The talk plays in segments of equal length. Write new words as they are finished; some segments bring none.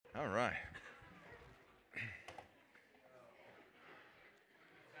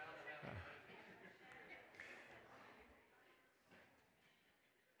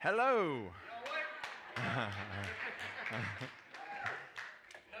Hello. No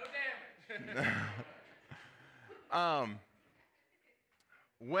damage.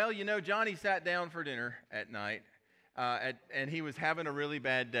 Well, Johnny sat down for dinner at night, and he was having a really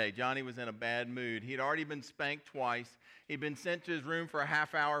bad day. Johnny was in a bad mood. He'd already been spanked twice. He'd been sent to his room for a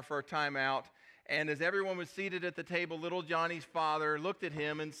half hour for a timeout. And as everyone was seated at the table, little Johnny's father looked at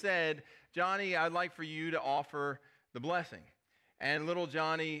him and said, "Johnny, I'd like for you to offer the blessing." And little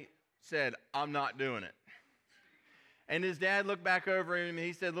Johnny said, "I'm not doing it." And his dad looked back over him and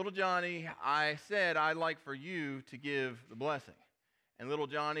he said, "Little Johnny, I said I'd like for you to give the blessing." And little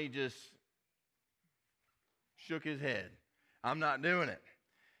Johnny just shook his head. "I'm not doing it."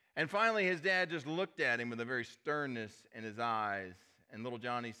 And finally his dad just looked at him with a very sternness in his eyes. And little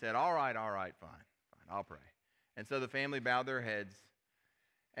Johnny said, all right, fine, I'll pray." And so the family bowed their heads.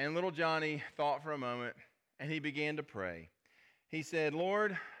 And little Johnny thought for a moment and he began to pray. He said,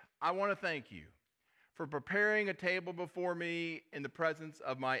 "Lord, I want to thank you for preparing a table before me in the presence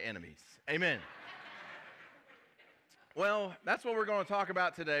of my enemies." Amen. Well, that's what we're going to talk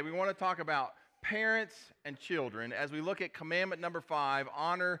about today. We want to talk about parents and children as we look at commandment number 5,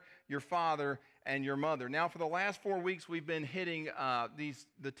 honor your father and your mother. Now, for the last 4 weeks, we've been hitting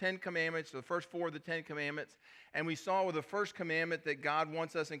the 10 commandments, the first 4 of the 10 commandments, and we saw with the first commandment that God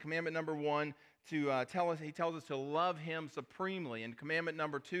wants us in commandment number 1 to He tells us to love Him supremely. In commandment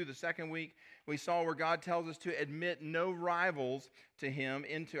number 2, the second week, we saw where God tells us to admit no rivals to Him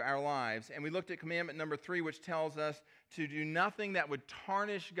into our lives. And we looked at commandment number 3, which tells us to do nothing that would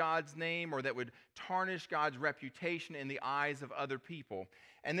tarnish God's name or that would tarnish God's reputation in the eyes of other people.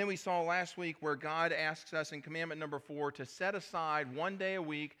 And then we saw last week where God asks us in commandment number 4 to set aside one day a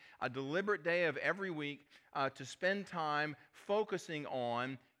week, a deliberate day of every week, to spend time focusing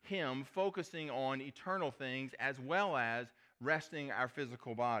on Him, focusing on eternal things, as well as resting our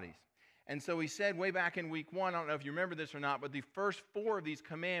physical bodies. And so we said way back in week 1, I don't know if you remember this or not, but the first 4 of these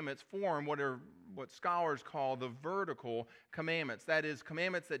commandments form what scholars call the vertical commandments. That is,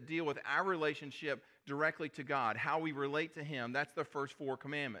 commandments that deal with our relationship directly to God, how we relate to Him. That's the first 4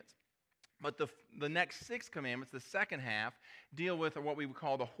 commandments. But the next 6 commandments, the second half, deal with what we would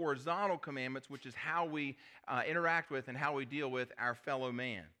call the horizontal commandments, which is how we interact with and how we deal with our fellow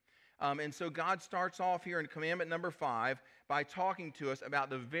man. And so God starts off here in commandment number 5 by talking to us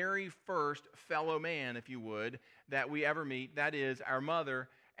about the very first fellow man, if you would, that we ever meet. That is our mother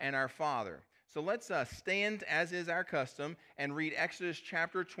and our father. So let's stand, as is our custom, and read Exodus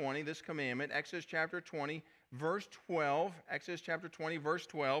chapter 20, this commandment, Exodus chapter 20, verse 12. Exodus chapter 20, verse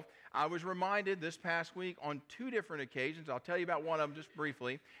 12. I was reminded this past week on 2 different occasions. I'll tell you about one of them just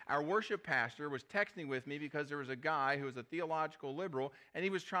briefly. Our worship pastor was texting with me because there was a guy who was a theological liberal, and he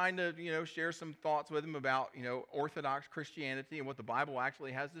was trying to, share some thoughts with him about, Orthodox Christianity and what the Bible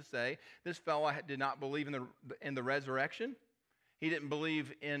actually has to say. This fellow did not believe in the resurrection. He didn't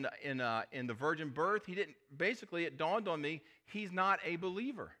believe in the virgin birth. Basically, it dawned on me, he's not a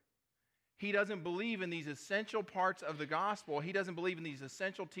believer. He doesn't believe in these essential parts of the gospel. He doesn't believe in these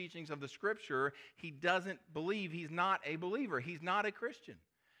essential teachings of the Scripture. He doesn't believe. He's not a believer. He's not a Christian.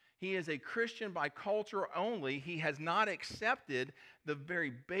 He is a Christian by culture only. He has not accepted the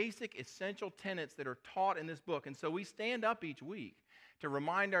very basic, essential tenets that are taught in this book. And so we stand up each week to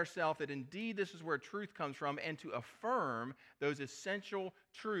remind ourselves that indeed this is where truth comes from and to affirm those essential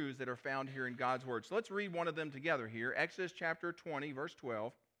truths that are found here in God's Word. So let's read one of them together here. Exodus chapter 20, verse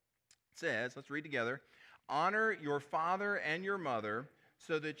 12 says, let's read together, "Honor your father and your mother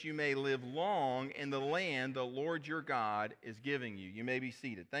so that you may live long in the land the Lord your God is giving you." You may be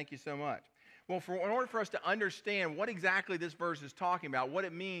seated. Thank you so much. Well, in order for us to understand what exactly this verse is talking about, what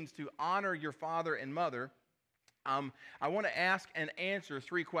it means to honor your father and mother, I want to ask and answer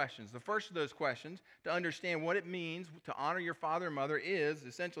 3 questions. The first of those questions, to understand what it means to honor your father and mother, is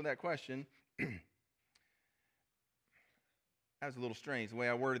essentially that question. That was a little strange the way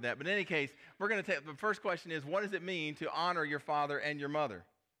I worded that. But in any case, we're going to take the first question is, what does it mean to honor your father and your mother?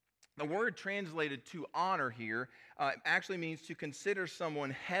 The word translated to honor here actually means to consider someone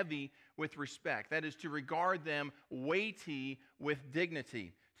heavy with respect. That is, to regard them weighty with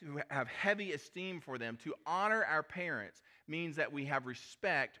dignity, to have heavy esteem for them. To honor our parents means that we have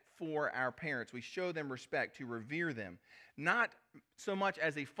respect for our parents. We show them respect, to revere them. Not so much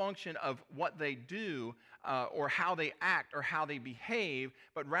as a function of what they do or how they act or how they behave,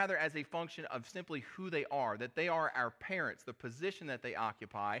 but rather as a function of simply who they are, that they are our parents, the position that they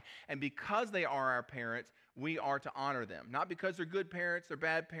occupy. And because they are our parents, we are to honor them. Not because they're good parents, they're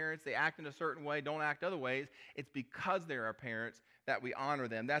bad parents, they act in a certain way, don't act other ways. It's because they're our parents that we honor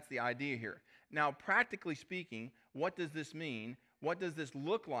them. That's the idea here. Now, practically speaking, what does this mean? What does this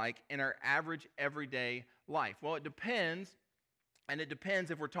look like in our average everyday life? Well, it depends, and it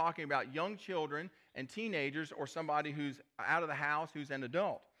depends if we're talking about young children and teenagers or somebody who's out of the house who's an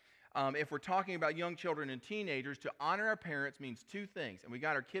adult. If we're talking about young children and teenagers, to honor our parents means two things. And we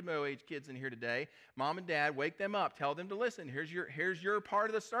got our Kidmo age kids in here today. Mom and dad, wake them up. Tell them to listen. Here's your part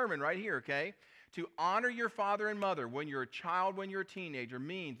of the sermon right here, okay? To honor your father and mother when you're a child, when you're a teenager,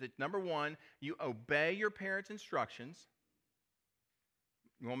 means that, number one, you obey your parents' instructions.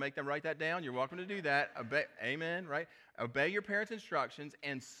 You want to make them write that down? You're welcome to do that. Obey, amen, right? Obey your parents' instructions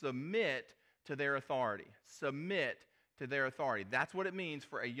and submit to their authority. Submit to their authority. That's what it means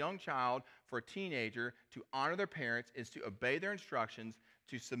for a young child, for a teenager, to honor their parents is to obey their instructions,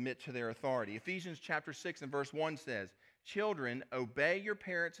 to submit to their authority. Ephesians chapter 6 and verse 1 says, "Children, obey your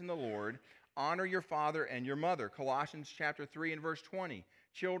parents in the Lord. Honor your father and your mother." Colossians chapter 3 and verse 20,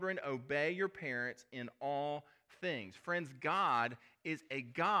 "Children, obey your parents in all things." Friends, God is a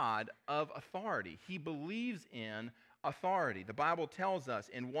God of authority. He believes in authority. The Bible tells us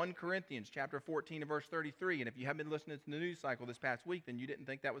in 1 Corinthians chapter 14 and verse 33, and if you haven't been listening to the news cycle this past week, then you didn't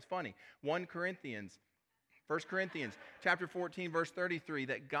think that was funny. 1 Corinthians chapter 14 verse 33,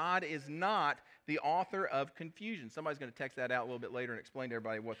 that God is not the author of confusion. Somebody's going to text that out a little bit later and explain to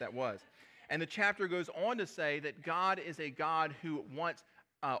everybody what that was. And the chapter goes on to say that God is a God who wants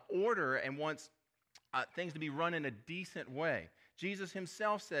order and wants things to be run in a decent way. Jesus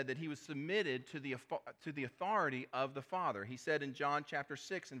himself said that he was submitted to the authority of the Father. He said in John chapter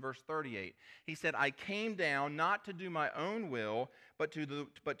 6 and verse 38, he said, "I came down not to do my own will, but to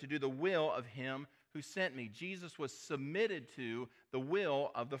do the will of him who sent me." Jesus was submitted to the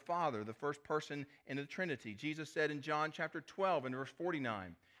will of the Father, the first person in the Trinity. Jesus said in John chapter 12 and verse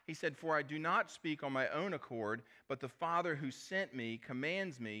 49, he said, "For I do not speak on my own accord, but the Father who sent me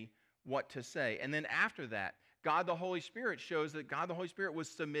commands me what to say." And then after that, God the Holy Spirit shows that God the Holy Spirit was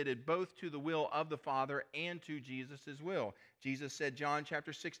submitted both to the will of the Father and to Jesus' will. Jesus said, John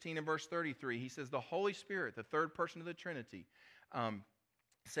chapter 16 and verse 33, he says, "The Holy Spirit, the third person of the Trinity,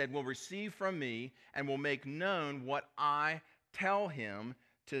 said, will receive from me and will make known what I tell him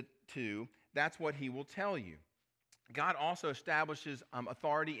to. That's what he will tell you." God also establishes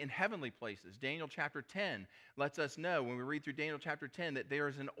authority in heavenly places. Daniel chapter 10 lets us know, when we read through Daniel chapter 10, that there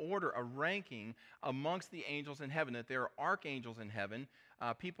is an order, a ranking amongst the angels in heaven, that there are archangels in heaven,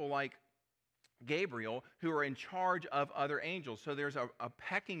 people like Gabriel, who are in charge of other angels. So there's a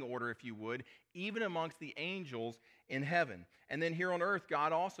pecking order, if you would, even amongst the angels in heaven. And then here on earth,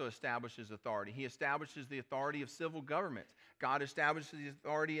 God also establishes authority. He establishes the authority of civil governments. God establishes the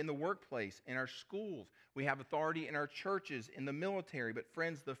authority in the workplace, in our schools. We have authority in our churches, in the military. But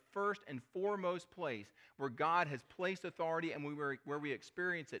friends, the first and foremost place where God has placed authority and where we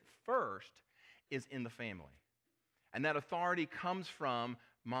experience it first is in the family. And that authority comes from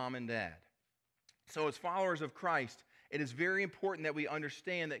mom and dad. So as followers of Christ, it is very important that we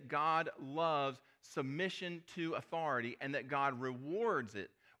understand that God loves submission to authority and that God rewards it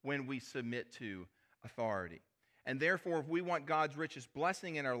when we submit to authority. And therefore, if we want God's richest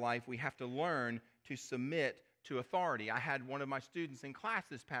blessing in our life, we have to learn to submit to authority. I had one of my students in class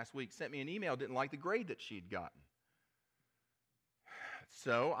this past week sent me an email, didn't like the grade that she'd gotten.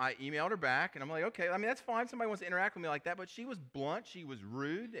 So I emailed her back, and I'm like, okay, I mean, that's fine. Somebody wants to interact with me like that, but she was blunt. She was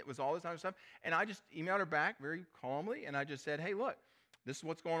rude. It was all this kind of stuff. And I just emailed her back very calmly, and I just said, hey, look, this is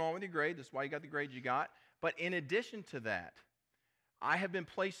what's going on with your grade. This is why you got the grade you got. But in addition to that, I have been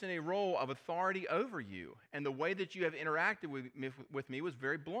placed in a role of authority over you, and the way that you have interacted with me was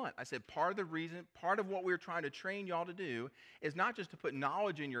very blunt. I said, part of what we're trying to train y'all to do is not just to put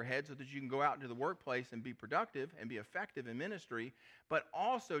knowledge in your head so that you can go out into the workplace and be productive and be effective in ministry, but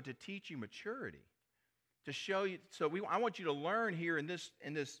also to teach you maturity, to show you. So I want you to learn here in this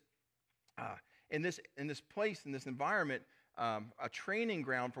place, in this environment, a training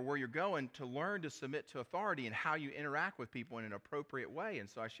ground for where you're going, to learn to submit to authority and how you interact with people in an appropriate way. And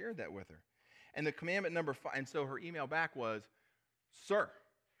so I shared that with her. And the commandment number 5, and so her email back was, "Sir."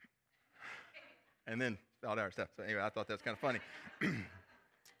 And then all that stuff. So anyway, I thought that was kind of funny.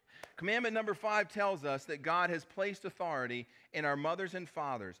 Commandment number 5 tells us that God has placed authority in our mothers and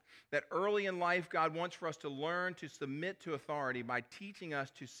fathers, that early in life God wants for us to learn to submit to authority by teaching us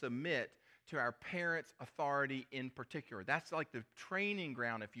to submit to our parents' authority in particular. That's like the training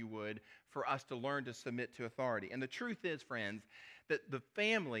ground, if you would, for us to learn to submit to authority. And the truth is, friends, that the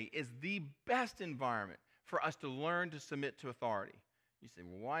family is the best environment for us to learn to submit to authority. You say,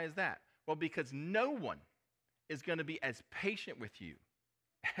 well, why is that? Well, because no one is going to be as patient with you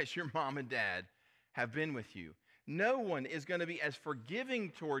as your mom and dad have been with you. No one is going to be as forgiving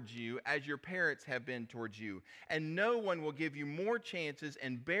towards you as your parents have been towards you. And no one will give you more chances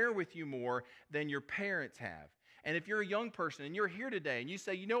and bear with you more than your parents have. And if you're a young person and you're here today and you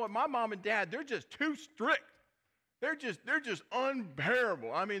say, you know what, my mom and dad, they're just too strict. They're just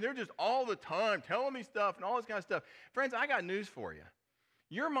unbearable. I mean, they're just all the time telling me stuff and all this kind of stuff. Friends, I got news for you.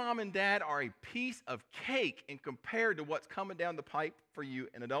 Your mom and dad are a piece of cake in compared to what's coming down the pipe for you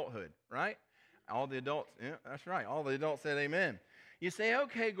in adulthood, right? All the adults, yeah, that's right. All the adults said amen. You say,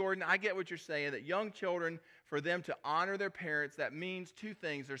 okay, Gordon, I get what you're saying, that young children, for them to honor their parents, that means two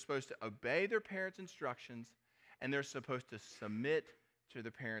things. They're supposed to obey their parents' instructions, and they're supposed to submit to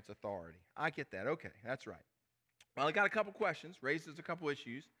their parents' authority. I get that. Okay, that's right. Well, I got a couple questions, raises a couple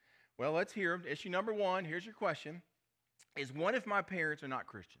issues. Well, let's hear them. Issue number one, here's your question, is what if my parents are not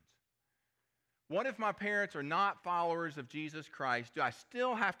Christians? What if my parents are not followers of Jesus Christ? Do I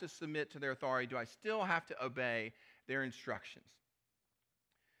still have to submit to their authority? Do I still have to obey their instructions?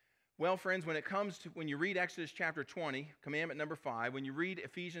 Well, friends, when you read Exodus chapter 20, commandment number 5, when you read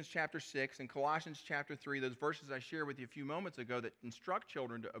Ephesians chapter 6 and Colossians chapter 3, those verses I shared with you a few moments ago that instruct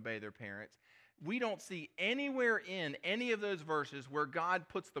children to obey their parents, we don't see anywhere in any of those verses where God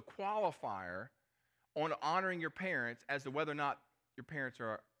puts the qualifier on honoring your parents as to whether or not your parents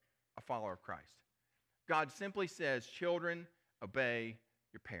are a follower of Christ. God simply says, children, obey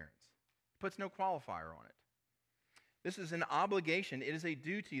your parents. He puts no qualifier on it. This is an obligation. It is a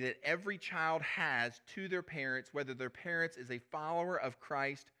duty that every child has to their parents, whether their parents is a follower of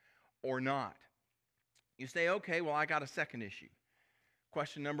Christ or not. You say, okay, well, I got a second issue.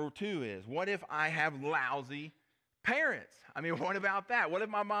 Question number 2 is, what if I have lousy parents? I mean, what about that? What if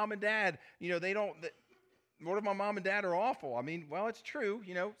my mom and dad, what if my mom and dad are awful? I mean, well, it's true.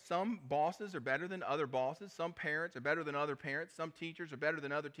 Some bosses are better than other bosses. Some parents are better than other parents. Some teachers are better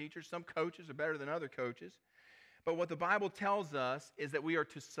than other teachers. Some coaches are better than other coaches. But what the Bible tells us is that we are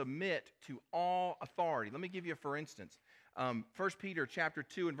to submit to all authority. Let me give you a for instance. 1 Peter chapter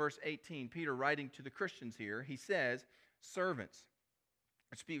 2 and verse 18, Peter writing to the Christians here, he says, servants,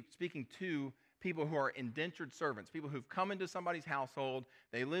 speaking to people who are indentured servants, people who've come into somebody's household,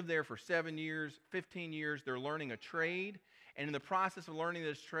 they live there for 7 years, 15 years, they're learning a trade, and in the process of learning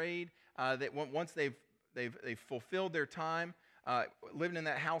this trade, once they've fulfilled their time, living in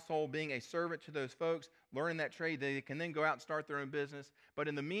that household, being a servant to those folks, learning that trade, they can then go out and start their own business. But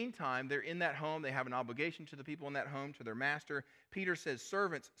in the meantime, they're in that home, they have an obligation to the people in that home, to their master. Peter says,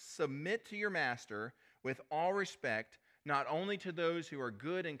 servants, submit to your master with all respect, not only to those who are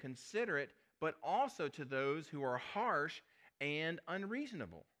good and considerate, but also to those who are harsh and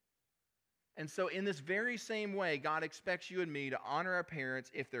unreasonable. And so in this very same way, God expects you and me to honor our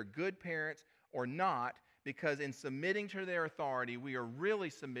parents if they're good parents or not, because in submitting to their authority, we are really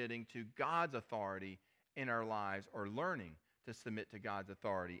submitting to God's authority in our lives, or learning to submit to God's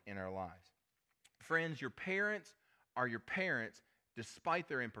authority in our lives. Friends, your parents are your parents despite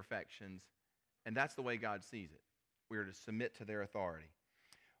their imperfections, and that's the way God sees it. We are to submit to their authority.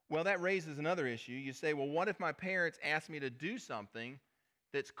 Well, that raises another issue. You say, well, what if my parents ask me to do something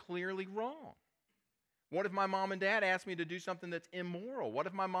that's clearly wrong? What if my mom and dad ask me to do something that's immoral? What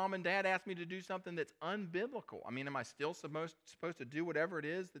if my mom and dad ask me to do something that's unbiblical? I mean, am I still supposed to do whatever it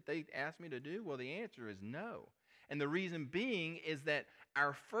is that they ask me to do? Well, the answer is no. And the reason being is that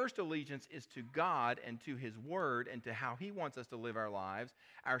our first allegiance is to God and to His Word and to how He wants us to live our lives.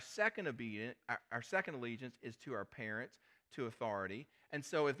 Our second allegiance is to our parents, to authority. And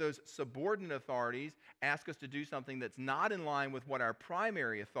so if those subordinate authorities ask us to do something that's not in line with what our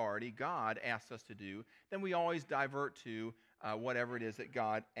primary authority, God, asks us to do, then we always divert to whatever it is that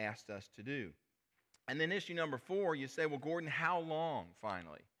God asked us to do. And then issue number 4, you say, well, Gordon, how long,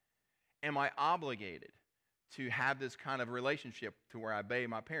 finally, am I obligated to have this kind of relationship to where I obey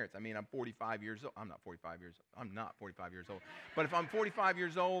my parents? I mean, I'm 45 years old. I'm not 45 years old. But if I'm 45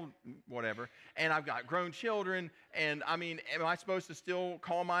 years old, whatever, and I've got grown children, and I mean, am I supposed to still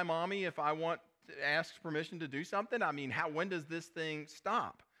call my mommy if I want to ask permission to do something? I mean, when does this thing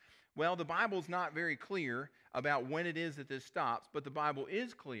stop? Well, the Bible's not very clear about when it is that this stops, but the Bible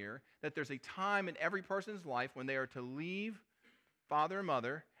is clear that there's a time in every person's life when they are to leave father and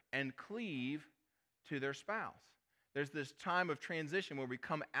mother and cleave to their spouse. There's this time of transition where we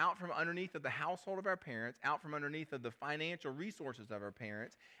come out from underneath of the household of our parents, out from underneath of the financial resources of our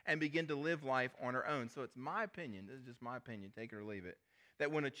parents, and begin to live life on our own. So it's my opinion, this is just my opinion, take it or leave it,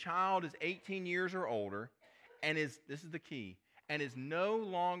 that when a child is 18 years or older and this is the key, and is no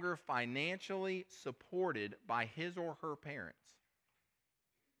longer financially supported by his or her parents,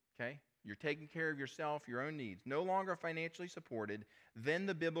 okay? You're taking care of yourself, your own needs, no longer financially supported, then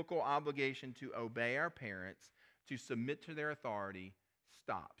the biblical obligation to obey our parents, to submit to their authority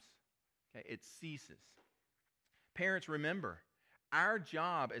stops. Okay? It ceases. Parents, remember, our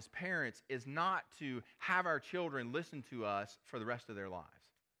job as parents is not to have our children listen to us for the rest of their lives.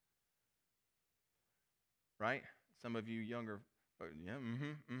 Right? Some of you younger, yeah,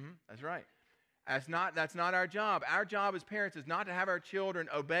 that's right. That's not our job. Our job as parents is not to have our children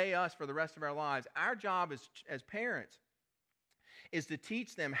obey us for the rest of our lives. Our job as parents is to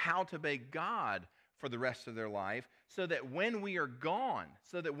teach them how to obey God for the rest of their life, so that when we are gone,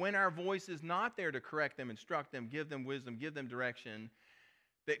 so that when our voice is not there to correct them, instruct them, give them wisdom, give them direction,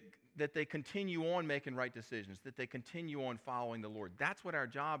 that they continue on making right decisions, that they continue on following the Lord. That's what our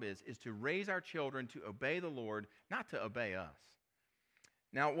job is to raise our children to obey the Lord, not to obey us.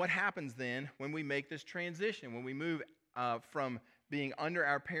 Now, what happens then when we make this transition, when we move from being under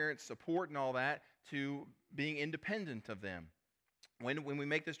our parents' support and all that to being independent of them? When we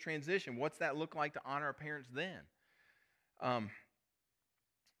make this transition, what's that look like to honor our parents then?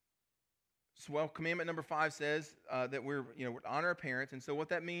 Well, commandment number 5 says that we're to honor our parents, and so what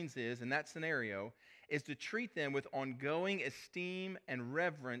that means is, in that scenario, is to treat them with ongoing esteem and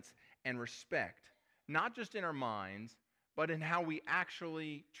reverence and respect, not just in our minds, but in how we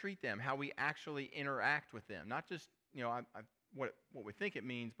actually treat them, how we actually interact with them. Not just what we think it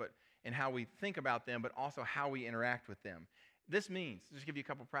means, but in how we think about them, but also how we interact with them. This means, just give you a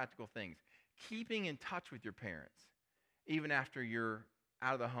couple practical things, keeping in touch with your parents, even after you're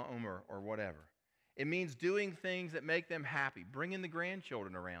out of the home or whatever. It means doing things that make them happy, bringing the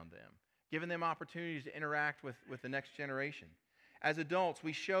grandchildren around them, giving them opportunities to interact with the next generation. As adults,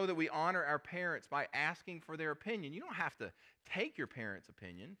 we show that we honor our parents by asking for their opinion. You don't have to take your parents'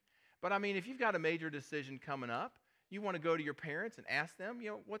 opinion, but if you've got a major decision coming up, you want to go to your parents and ask them,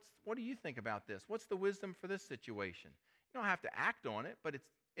 what do you think about this? What's the wisdom for this situation? You don't have to act on it, but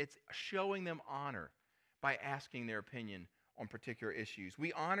it's showing them honor by asking their opinion on particular issues.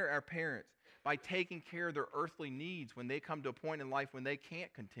 We honor our parents by taking care of their earthly needs when they come to a point in life when they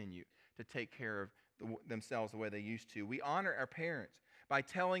can't continue to take care of themselves the way they used to. We honor our parents by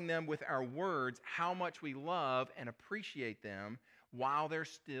telling them with our words how much we love and appreciate them while they're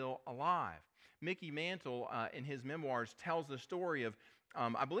still alive. Mickey Mantle, in his memoirs, tells the story of,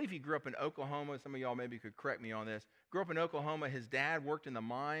 I believe he grew up in Oklahoma. Some of y'all maybe could correct me on this. Grew up in Oklahoma. His dad worked in the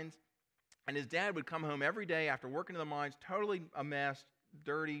mines, and his dad would come home every day after working in the mines, totally a mess,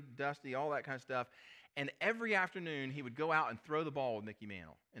 dirty, dusty, all that kind of stuff. And every afternoon, he would go out and throw the ball with Mickey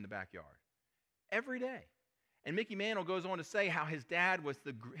Mantle in the backyard. Every day. And Mickey Mantle goes on to say how his dad was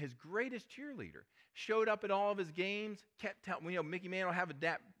his greatest cheerleader. Showed up at all of his games, kept telling, Mickey Mantle would have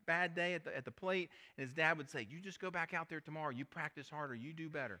a bad day at the plate, and his dad would say, you just go back out there tomorrow, you practice harder, you do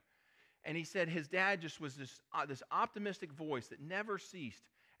better. And he said his dad just was this optimistic voice that never ceased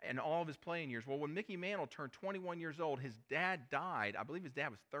in all of his playing years. Well, when Mickey Mantle turned 21 years old, his dad died. I believe his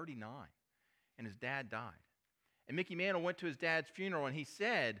dad was 39, and his dad died. And Mickey Mantle went to his dad's funeral, and he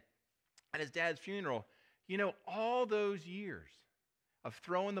said at his dad's funeral, all those years of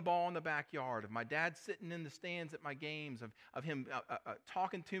throwing the ball in the backyard, of my dad sitting in the stands at my games, of him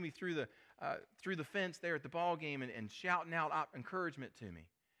talking to me through the fence there at the ball game and shouting out encouragement to me.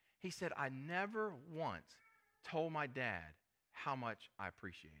 He said, I never once told my dad how much I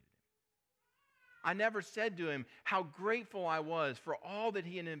appreciated him. I never said to him how grateful I was for all that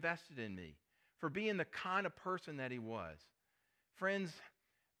he had invested in me, for being the kind of person that he was. Friends,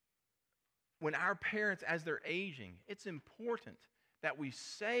 when our parents, as they're aging, it's important that we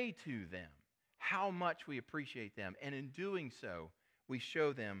say to them how much we appreciate them, and in doing so, we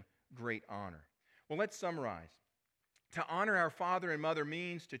show them great honor. Well, let's summarize. To honor our father and mother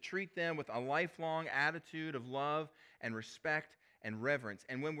means to treat them with a lifelong attitude of love and respect and reverence.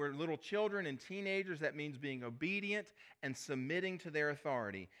 And when we're little children and teenagers, that means being obedient and submitting to their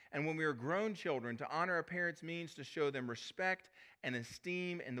authority. And when we are grown children, to honor our parents means to show them respect and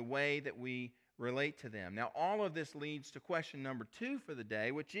esteem in the way that we relate to them. Now, all of this leads to question number 2 for the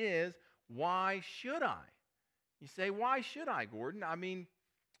day, which is, why should I? You say, why should I, Gordon?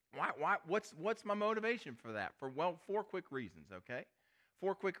 Why? What's my motivation for that? 4 quick reasons, okay?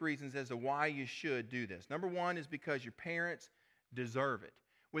 4 quick reasons as to why you should do this. Number 1 is because your parents deserve it.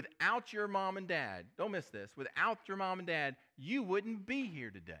 Without your mom and dad, don't miss this, without your mom and dad, you wouldn't be here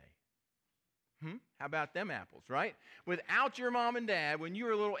today. How about them apples, right? Without your mom and dad, when you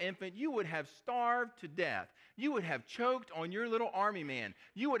were a little infant, you would have starved to death. You would have choked on your little army man.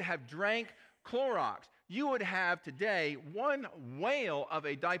 You would have drank Clorox. You would have today one whale of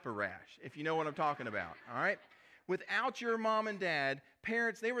a diaper rash, if you know what I'm talking about, all right? without your mom and dad,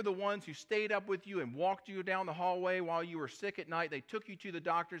 parents, they were the ones who stayed up with you and walked you down the hallway while you were sick at night. They took you to the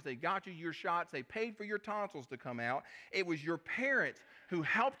doctors. They got you your shots. They paid for your tonsils to come out. It was your parents who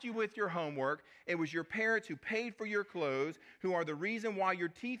helped you with your homework. It was your parents who paid for your clothes, who are the reason why your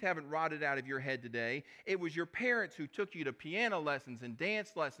teeth haven't rotted out of your head today. It was your parents who took you to piano lessons and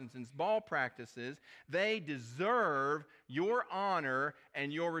dance lessons and ball practices. They deserve your honor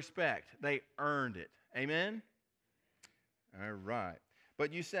and your respect. They earned it. Amen? All right.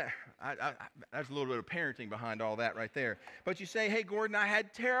 But you say, there's a little bit of parenting behind all that right there. But you say, hey, Gordon, I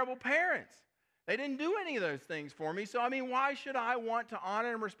had terrible parents. They didn't do any of those things for me. So, why should I want to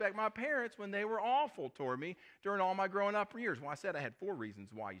honor and respect my parents when they were awful toward me during all my growing up years? Well, I said I had 4 reasons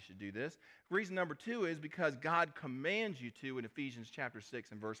why you should do this. Reason number 2 is because God commands you to in Ephesians chapter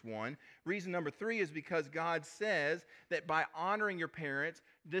 6 and verse 1. Reason number 3 is because God says that by honoring your parents,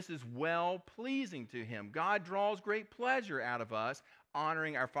 this is well-pleasing to Him. God draws great pleasure out of us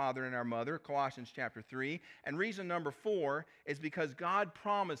honoring our father and our mother, Colossians chapter 3. And reason number 4 is because God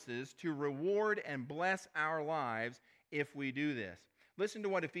promises to reward and bless our lives if we do this. Listen to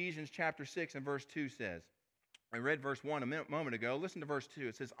what Ephesians chapter 6 and verse 2 says. I read verse 1 a moment ago. Listen to verse 2.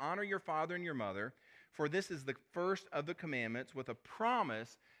 It says, honor your father and your mother, for this is the first of the commandments with a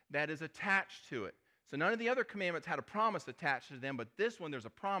promise that is attached to it. So none of the other commandments had a promise attached to them, but this one there's a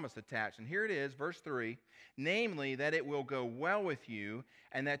promise attached. And here it is, verse 3, namely that it will go well with you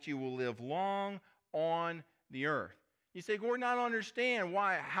and that you will live long on the earth. You say, Gordon, I don't understand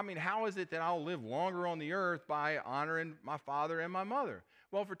why. How is it that I'll live longer on the earth by honoring my father and my mother?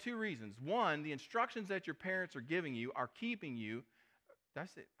 Well, for 2 reasons. One, the instructions that your parents are giving you are keeping you.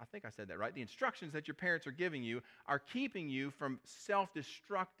 That's it. I think I said that right. The instructions that your parents are giving you are keeping you from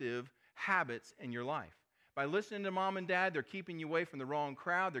self-destructive habits in your life. By listening to mom and dad, they're keeping you away from the wrong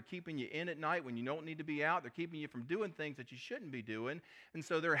crowd. They're keeping you in at night when you don't need to be out. They're keeping you from doing things that you shouldn't be doing. And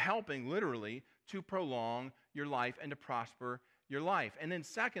so they're helping literally to prolong your life and to prosper your life. And then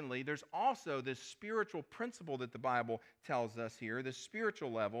secondly, there's also this spiritual principle that the Bible tells us here, this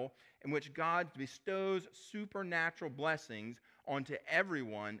spiritual level in which God bestows supernatural blessings onto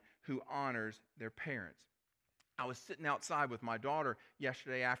everyone who honors their parents. I was sitting outside with my daughter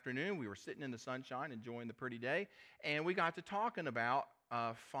yesterday afternoon. We were sitting in the sunshine, enjoying the pretty day, and we got to talking about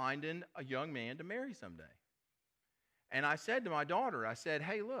finding a young man to marry someday. And I said to my daughter, I said,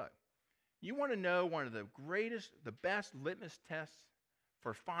 hey, look, you want to know one of the best litmus tests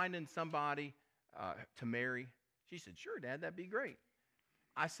for finding somebody to marry? She said, sure, Dad, that'd be great.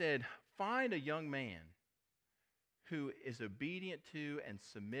 I said, find a young man who is obedient to and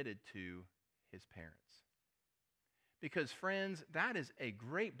submitted to his parents. Because, friends, that is a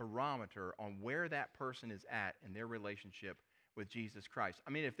great barometer on where that person is at in their relationship with Jesus Christ.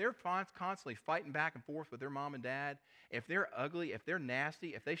 If they're constantly fighting back and forth with their mom and dad, if they're ugly, if they're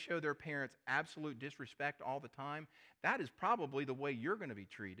nasty, if they show their parents absolute disrespect all the time, that is probably the way you're going to be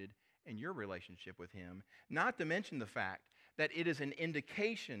treated in your relationship with Him. Not to mention the fact that it is an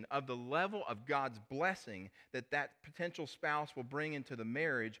indication of the level of God's blessing that potential spouse will bring into the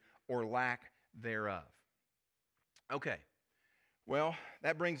marriage or lack thereof. Okay, well,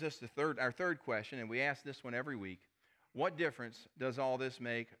 that brings us to our third question, and we ask this one every week. What difference does all this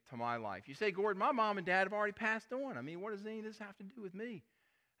make to my life? You say, Gordon, my mom and dad have already passed on. What does any of this have to do with me?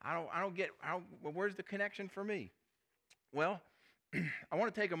 Where's the connection for me? Well, I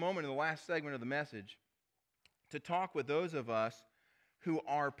want to take a moment in the last segment of the message to talk with those of us who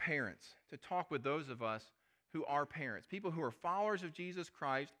are parents, people who are followers of Jesus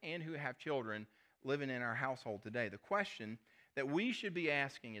Christ and who have children living in our household today. The question that we should be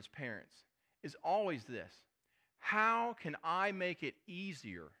asking as parents is always this: how can I make it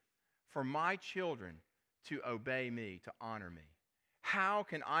easier for my children to obey me, to honor me? How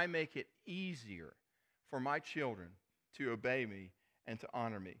can I make it easier for my children to obey me and to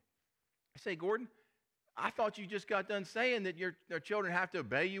honor me? I say, Gordon, I thought you just got done saying that their children have to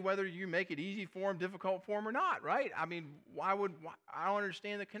obey you whether you make it easy for them, difficult for them, or not, right? I don't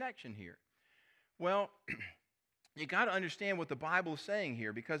understand the connection here. Well, you got to understand what the Bible is saying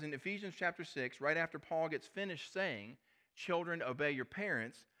here, because in Ephesians chapter 6, right after Paul gets finished saying, children, obey your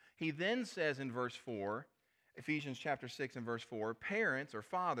parents, he then says in verse 4, Ephesians chapter 6 and verse 4, parents or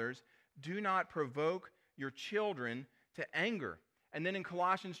fathers, do not provoke your children to anger. And then in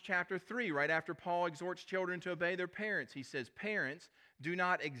Colossians chapter 3, right after Paul exhorts children to obey their parents, he says, parents, do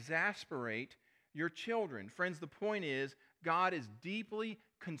not exasperate your children. Friends, the point is, God is deeply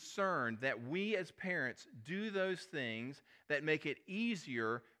concerned that we as parents do those things that make it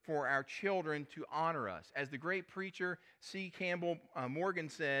easier for our children to honor us. As the great preacher C. Campbell Morgan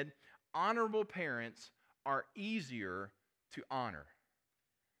said, honorable parents are easier to honor.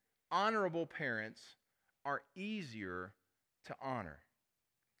 Honorable parents are easier to honor.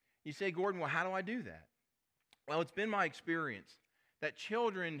 You say, Gordon, well, how do I do that? Well, it's been my experience that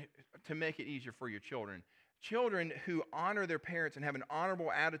children, to make it easier for your children who honor their parents and have an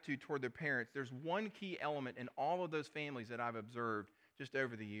honorable attitude toward their parents, there's one key element in all of those families that I've observed just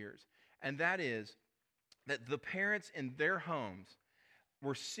over the years, and that is that the parents in their homes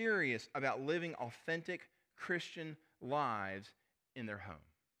were serious about living authentic Christian lives in their home.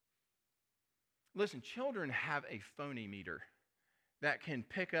 Listen, children have a phony meter that can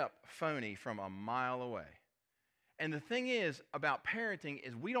pick up phony from a mile away. And the thing is about parenting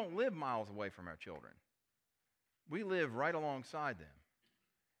is we don't live miles away from our children. We live right alongside them.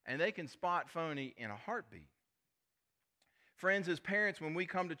 And they can spot phony in a heartbeat. Friends, as parents, when we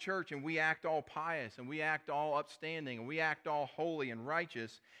come to church and we act all pious and we act all upstanding and we act all holy and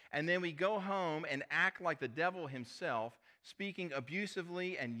righteous, and then we go home and act like the devil himself, speaking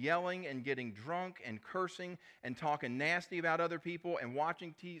abusively and yelling and getting drunk and cursing and talking nasty about other people and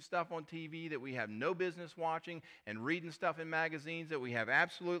watching stuff on TV that we have no business watching and reading stuff in magazines that we have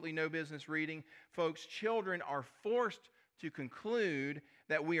absolutely no business reading, folks, children are forced to conclude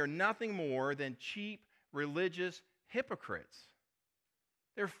that we are nothing more than cheap religious hypocrites.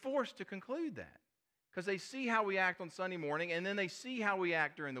 They're forced to conclude that because they see how we act on Sunday morning and then they see how we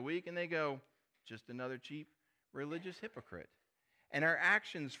act during the week and they go, just another cheap religious hypocrite. And our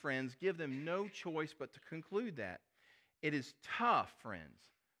actions, friends, give them no choice but to conclude that. It is tough, friends,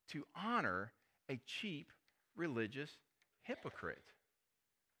 to honor a cheap religious hypocrite.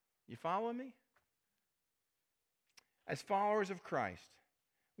 You follow me? As followers of Christ,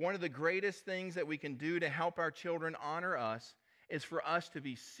 one of the greatest things that we can do to help our children honor us is for us to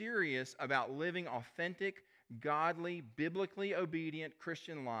be serious about living authentic, godly, biblically obedient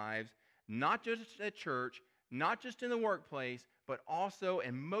Christian lives, not just at church, not just in the workplace, but also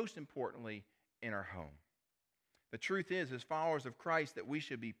and most importantly in our home. The truth is, as followers of Christ, that we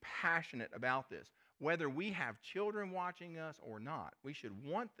should be passionate about this. Whether we have children watching us or not, we should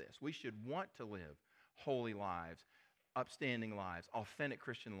want this. We should want to live holy lives, upstanding lives, authentic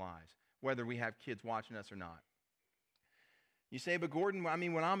Christian lives, whether we have kids watching us or not. You say, but Gordon,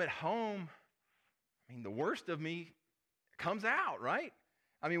 when I'm at home, the worst of me comes out, right?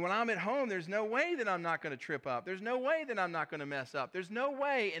 When I'm at home, there's no way that I'm not going to trip up. There's no way that I'm not going to mess up. There's no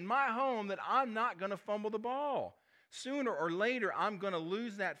way in my home that I'm not going to fumble the ball. Sooner or later, I'm going to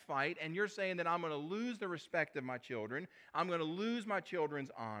lose that fight, and you're saying that I'm going to lose the respect of my children. I'm going to lose my children's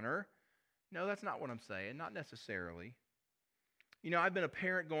honor. No, that's not what I'm saying, not necessarily. I've been a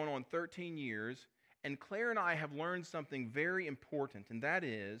parent going on 13 years, and Claire and I have learned something very important, and that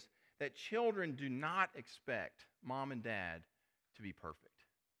is that children do not expect mom and dad to be perfect.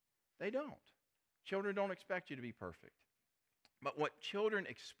 They don't. Children don't expect you to be perfect. But what children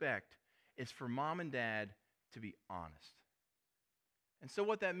expect is for mom and dad to be honest. And so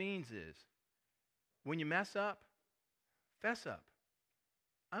what that means is, when you mess up, fess up.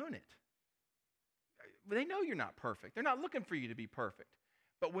 Own it. They know you're not perfect. They're not looking for you to be perfect.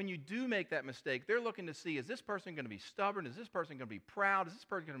 But when you do make that mistake, they're looking to see, is this person going to be stubborn? Is this person going to be proud? Is this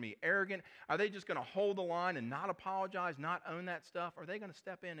person going to be arrogant? Are they just going to hold the line and not apologize, not own that stuff? Are they going to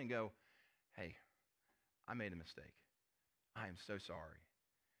step in and go, hey, I made a mistake. I am so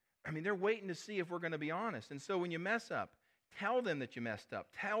sorry. They're waiting to see if we're going to be honest. And so when you mess up, tell them that you messed up.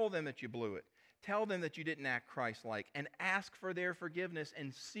 Tell them that you blew it. Tell them that you didn't act Christ-like, and ask for their forgiveness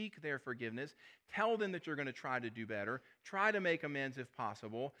and seek their forgiveness. Tell them that you're going to try to do better. Try to make amends if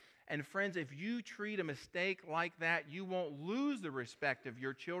possible. And friends, if you treat a mistake like that, you won't lose the respect of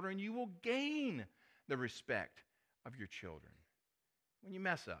your children. You will gain the respect of your children. When you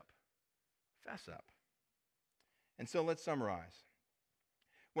mess up, fess up. And so let's summarize.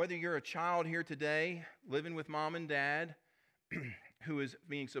 Whether you're a child here today, living with mom and dad, who is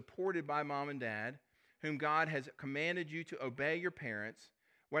being supported by mom and dad, whom God has commanded you to obey your parents,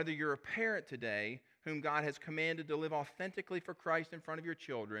 whether you're a parent today, whom God has commanded to live authentically for Christ in front of your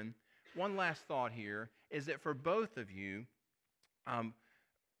children, one last thought here is that for both of you,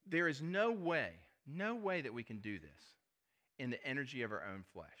 there is no way that we can do this in the energy of our own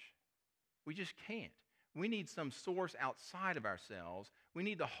flesh. We just can't. We need some source outside of ourselves. We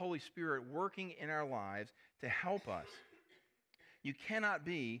need the Holy Spirit working in our lives to help us. You cannot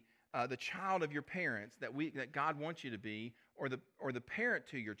be the child of your parents that God wants you to be, or the parent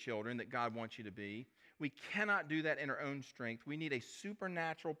to your children that God wants you to be. We cannot do that in our own strength. We need a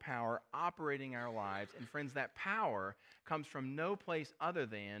supernatural power operating our lives. And friends, that power comes from no place other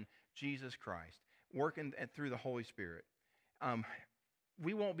than Jesus Christ, working through the Holy Spirit.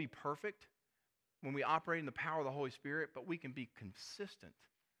 We won't be perfect. when we operate in the power of the Holy Spirit, but we can be consistent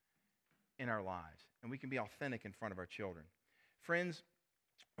in our lives, and we can be authentic in front of our children. Friends,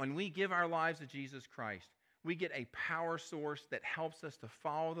 when we give our lives to Jesus Christ, we get a power source that helps us to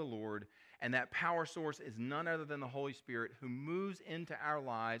follow the Lord, and that power source is none other than the Holy Spirit, who moves into our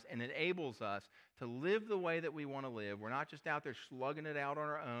lives and enables us to live the way that we want to live. We're not just out there slugging it out on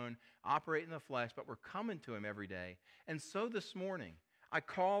our own, operating in the flesh, but we're coming to Him every day. And so this morning, I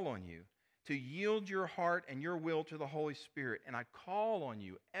call on you to yield your heart and your will to the Holy Spirit, and I call on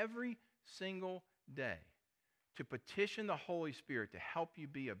you every single day to petition the Holy Spirit to help you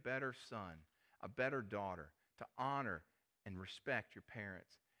be a better son, a better daughter, to honor and respect your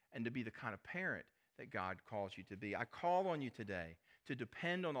parents, and to be the kind of parent that God calls you to be. I call on you today to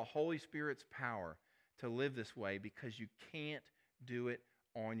depend on the Holy Spirit's power to live this way, because you can't do it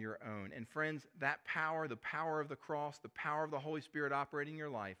on your own. And friends, that power, the power of the cross, the power of the Holy Spirit operating in your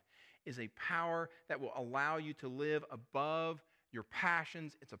life, is a power that will allow you to live above your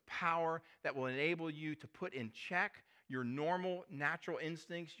passions. It's a power that will enable you to put in check your normal, natural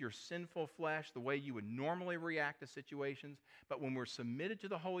instincts, your sinful flesh, the way you would normally react to situations. But when we're submitted to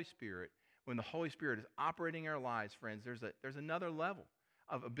the Holy Spirit, when the Holy Spirit is operating in our lives, friends, there's another level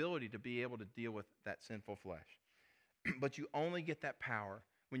of ability to be able to deal with that sinful flesh. But you only get that power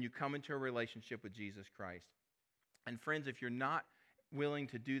when you come into a relationship with Jesus Christ. And friends, if you're not willing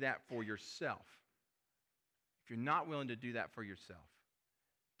to do that for yourself, if you're not willing to do that for yourself,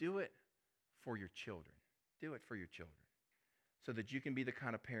 do it for your children. Do it for your children, so that you can be the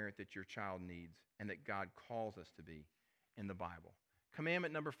kind of parent that your child needs and that God calls us to be in the Bible.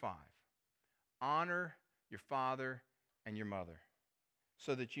 Commandment number 5, honor your father and your mother,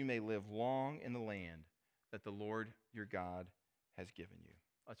 so that you may live long in the land that the Lord your God has given you.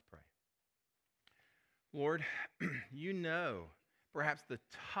 Let's pray. Lord, you know perhaps the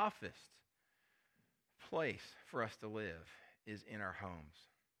toughest place for us to live is in our homes.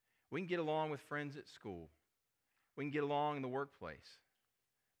 We can get along with friends at school. We can get along in the workplace.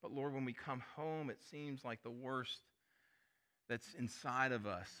 But Lord, when we come home, it seems like the worst that's inside of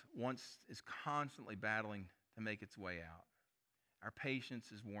us is constantly battling to make its way out. Our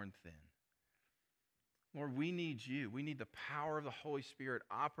patience is worn thin. Lord, we need you. We need the power of the Holy Spirit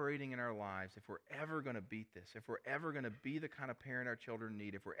operating in our lives if we're ever going to beat this, if we're ever going to be the kind of parent our children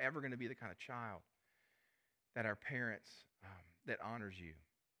need, if we're ever going to be the kind of child that our parents, that honors you.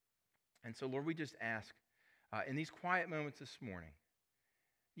 And so, Lord, we just ask, in these quiet moments this morning,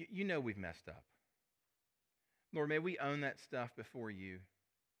 you know we've messed up. Lord, may we own that stuff before you.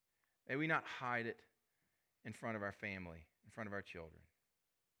 May we not hide it in front of our family, in front of our children.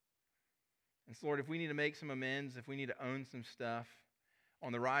 And so, Lord, if we need to make some amends, if we need to own some stuff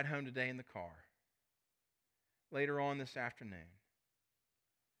on the ride home today in the car, later on this afternoon,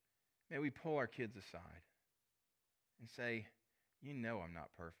 may we pull our kids aside and say, you know I'm not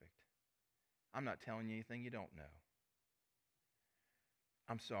perfect. I'm not telling you anything you don't know.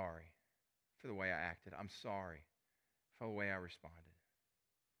 I'm sorry for the way I acted. I'm sorry for the way I responded.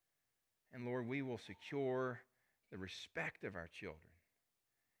 And Lord, we will secure the respect of our children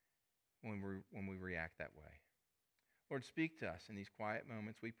when we react that way. Lord, speak to us in these quiet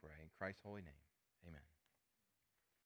moments, we pray. In Christ's holy name, amen.